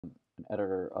an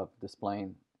editor of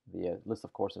displaying the list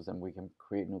of courses, and we can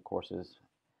create new courses.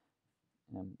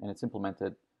 And it's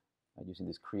implemented using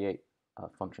this create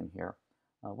function here.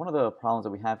 One of the problems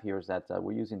that we have here is that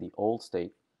we're using the old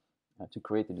state to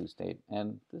create the new state,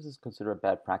 and this is considered a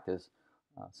bad practice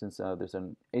since there's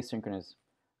an asynchronous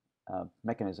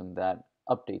mechanism that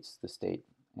updates the state,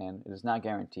 and it is not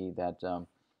guaranteed that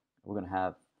we're going to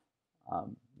have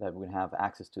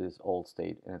access to this old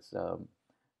state, and it's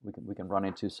we can run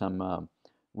into some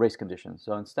race conditions.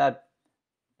 So instead,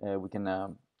 we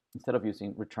can instead of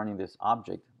returning this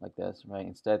object like this, right?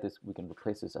 Instead, we can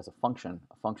replace this as a function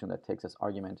that takes as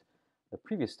argument the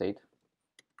previous state,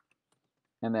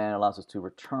 and then allows us to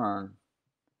return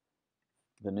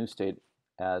the new state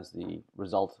as the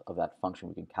result of that function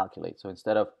we can calculate. So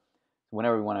instead of,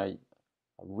 whenever we want to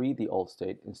read the old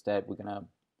state, instead we're going to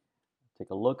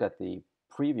take a look at the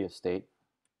previous state,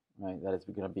 right? That is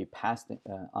going to be passed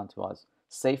onto us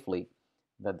safely,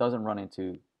 that doesn't run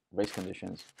into race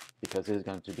conditions, because it is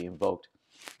going to be invoked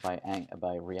by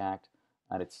React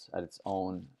at its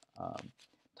own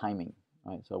timing,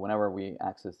 right? So whenever we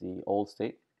access the old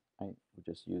state, right, we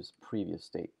just use previous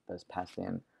state that's passed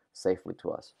in safely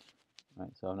to us,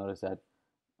 right? So notice that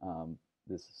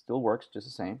this still works just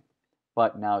the same,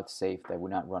 but now it's safe that we're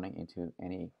not running into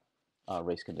any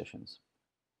race conditions.